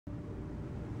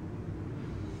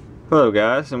Hello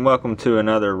guys, and welcome to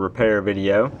another repair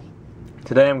video.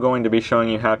 Today I'm going to be showing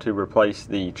you how to replace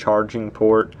the charging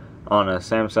port on a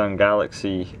Samsung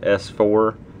Galaxy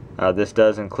S4. This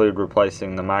does include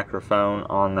replacing the microphone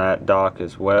on that dock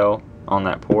as well, on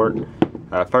that port.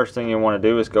 First thing you want to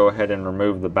do is go ahead and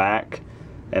remove the back.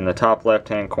 In the top left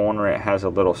hand corner it has a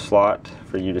little slot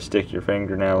for you to stick your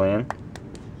fingernail in.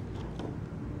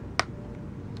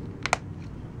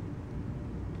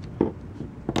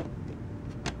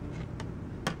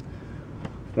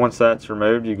 Once that's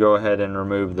removed, you go ahead and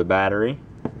remove the battery.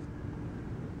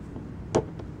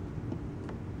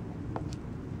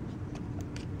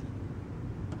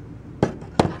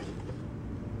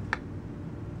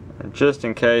 And just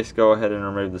in case, go ahead and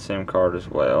remove the SIM card as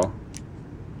well.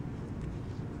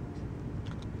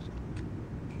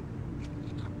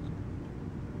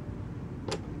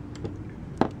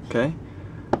 Okay.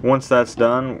 Once that's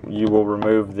done, you will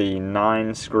remove the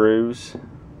 9 screws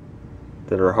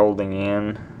that are holding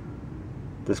in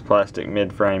this plastic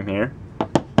mid-frame here.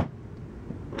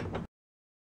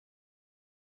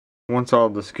 Once all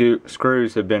the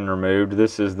screws have been removed,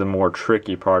 this is the more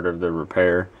tricky part of the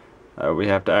repair. We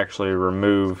have to actually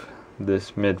remove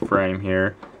this mid-frame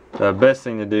here. The best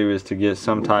thing to do is to get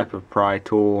some type of pry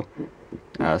tool,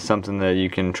 something that you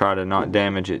can try to not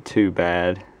damage it too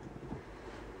bad,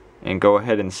 and go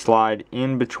ahead and slide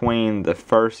in between the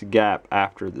first gap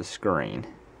after the screen.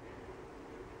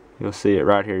 You'll see it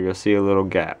right here. You'll see a little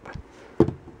gap.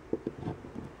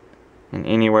 And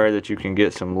anywhere that you can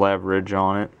get some leverage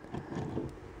on it.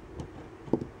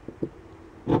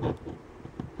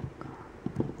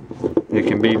 It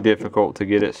can be difficult to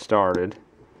get it started.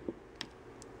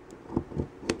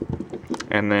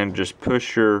 And then just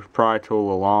push your pry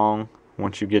tool along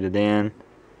once you get it in.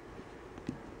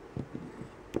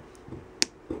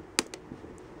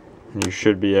 And you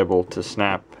should be able to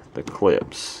snap the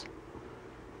clips.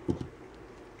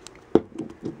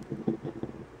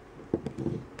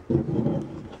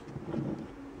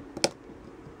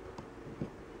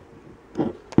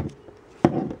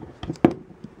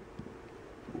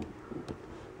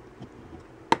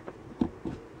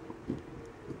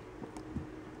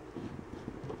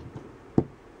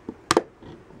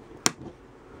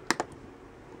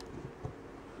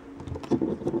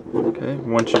 Okay,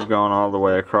 once you've gone all the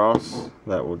way across,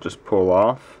 that will just pull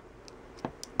off.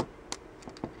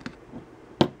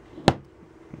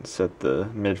 Set the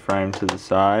mid-frame to the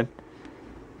side.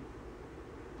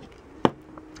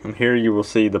 And here you will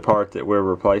see the part that we're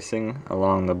replacing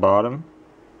along the bottom.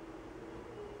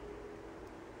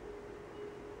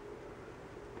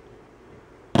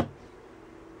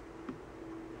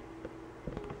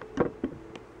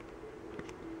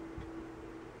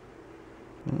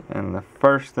 And the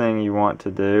first thing you want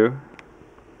to do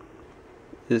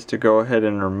is to go ahead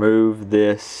and remove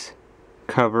this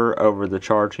cover over the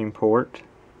charging port,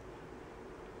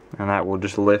 and that will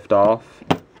just lift off.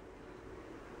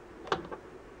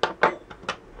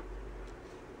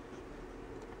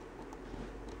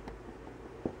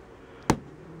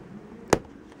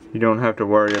 You don't have to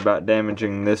worry about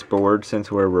damaging this board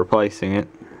since we're replacing it.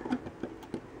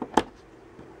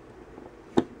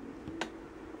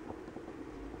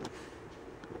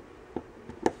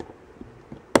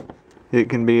 It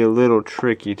can be a little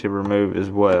tricky to remove as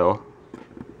well.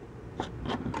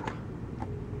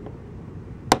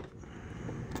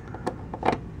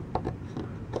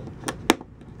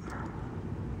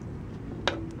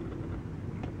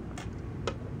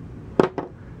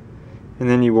 And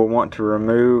then you will want to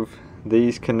remove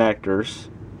these connectors.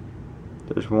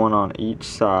 There's one on each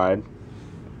side.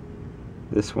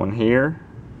 This one here,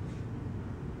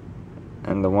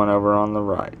 and the one over on the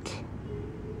right.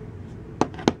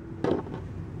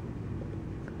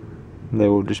 They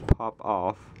will just pop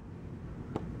off.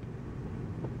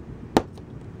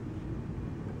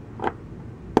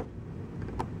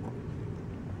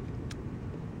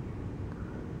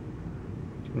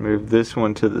 Move this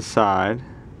one to the side.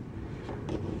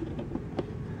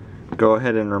 Go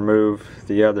ahead and remove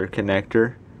the other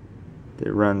connector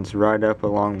that runs right up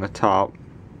along the top,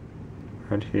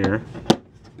 right here.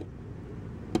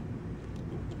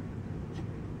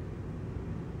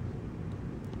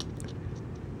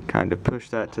 Kind of push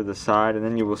that to the side, and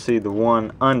then you will see the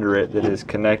one under it that is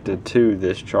connected to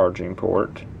this charging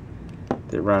port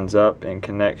that runs up and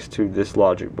connects to this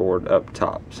logic board up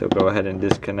top. So go ahead and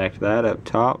disconnect that up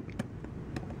top.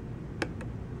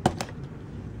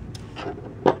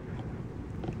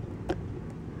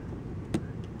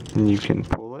 And you can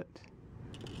pull it.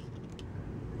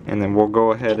 And then we'll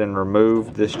go ahead and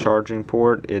remove this charging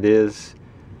port. It is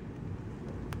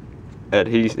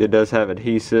it does have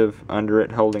adhesive under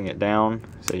it holding it down,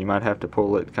 so you might have to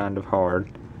pull it kind of hard.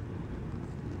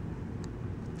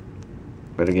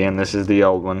 But again, this is the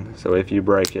old one, so if you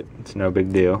break it, it's no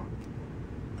big deal.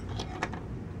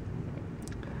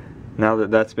 Now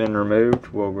that that's been removed,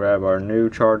 we'll grab our new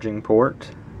charging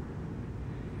port.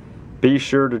 Be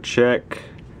sure to check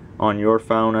on your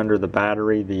phone under the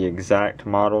battery the exact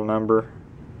model number,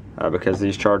 because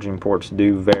these charging ports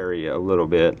do vary a little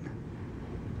bit.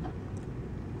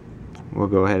 We'll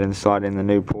go ahead and slide in the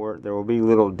new port. There will be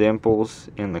little dimples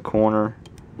in the corner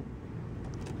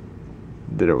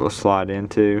that it will slide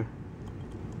into.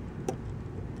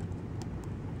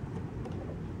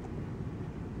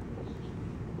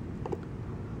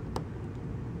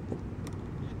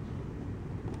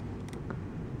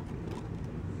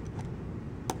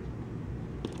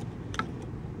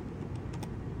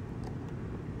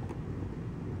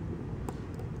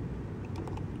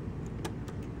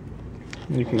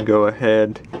 You can go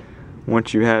ahead,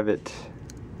 once you have it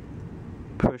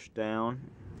pushed down,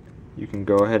 you can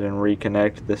go ahead and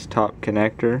reconnect this top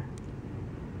connector.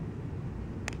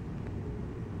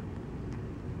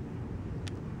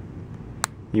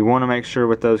 You want to make sure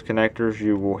with those connectors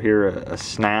you will hear a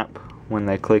snap when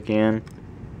they click in.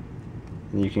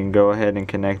 You can go ahead and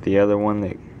connect the other one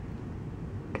that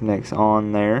connects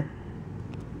on there.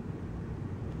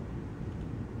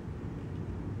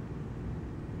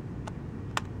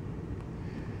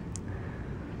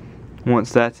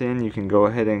 Once that's in, you can go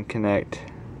ahead and connect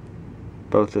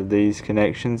both of these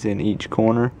connections in each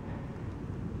corner.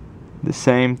 The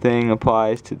same thing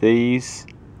applies to these.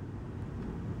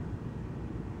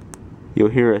 You'll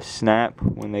hear a snap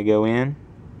when they go in.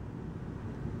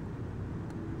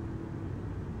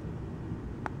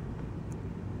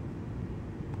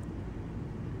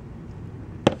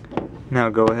 Now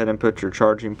go ahead and put your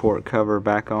charging port cover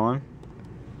back on.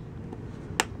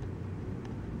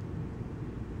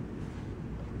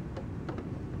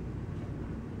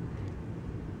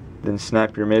 Then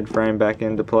snap your mid frame back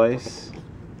into place.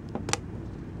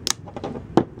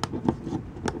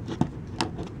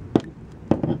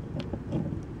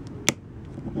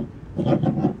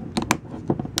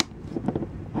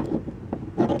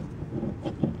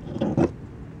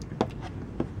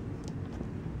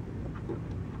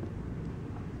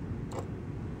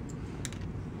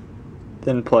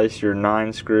 Then place your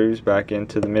 9 screws back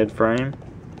into the mid frame.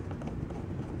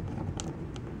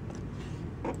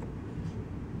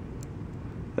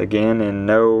 Again, in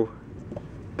no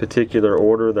particular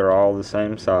order, they're all the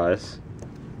same size.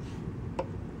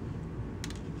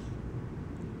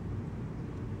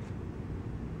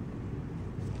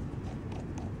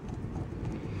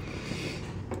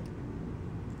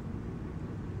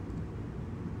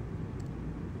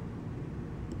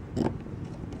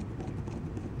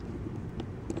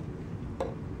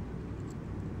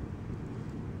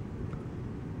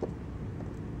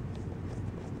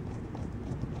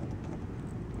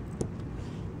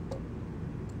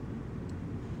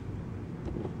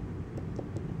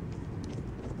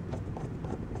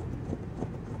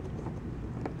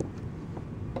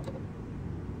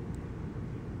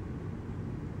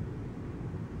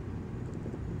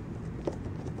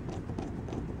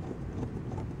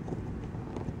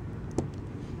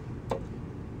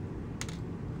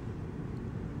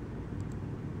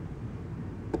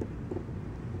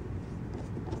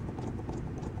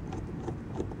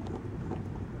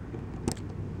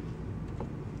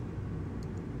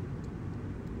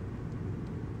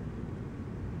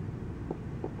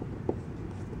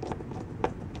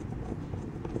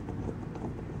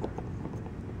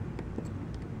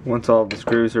 Once all the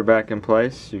screws are back in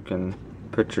place, you can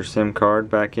put your SIM card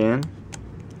back in.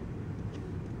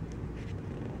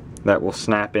 That will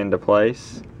snap into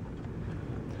place.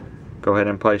 Go ahead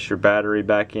and place your battery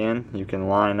back in. You can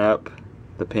line up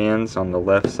the pins on the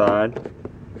left side.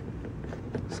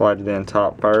 Slide it in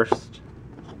top first.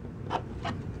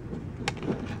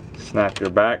 Snap your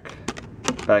back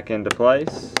into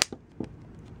place.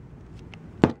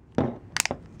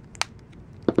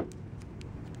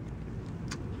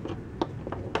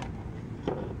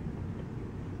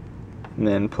 And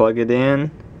then plug it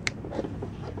in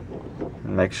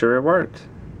and make sure it worked.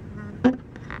 And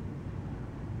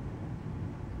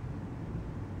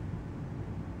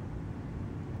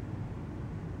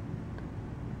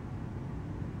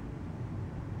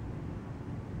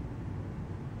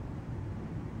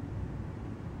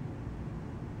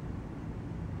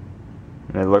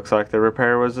it looks like the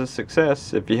repair was a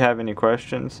success. If you have any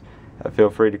questions,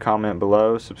 feel free to comment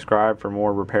below, subscribe for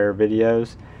more repair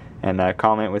videos, and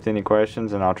comment with any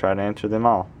questions and I'll try to answer them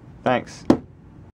all. Thanks.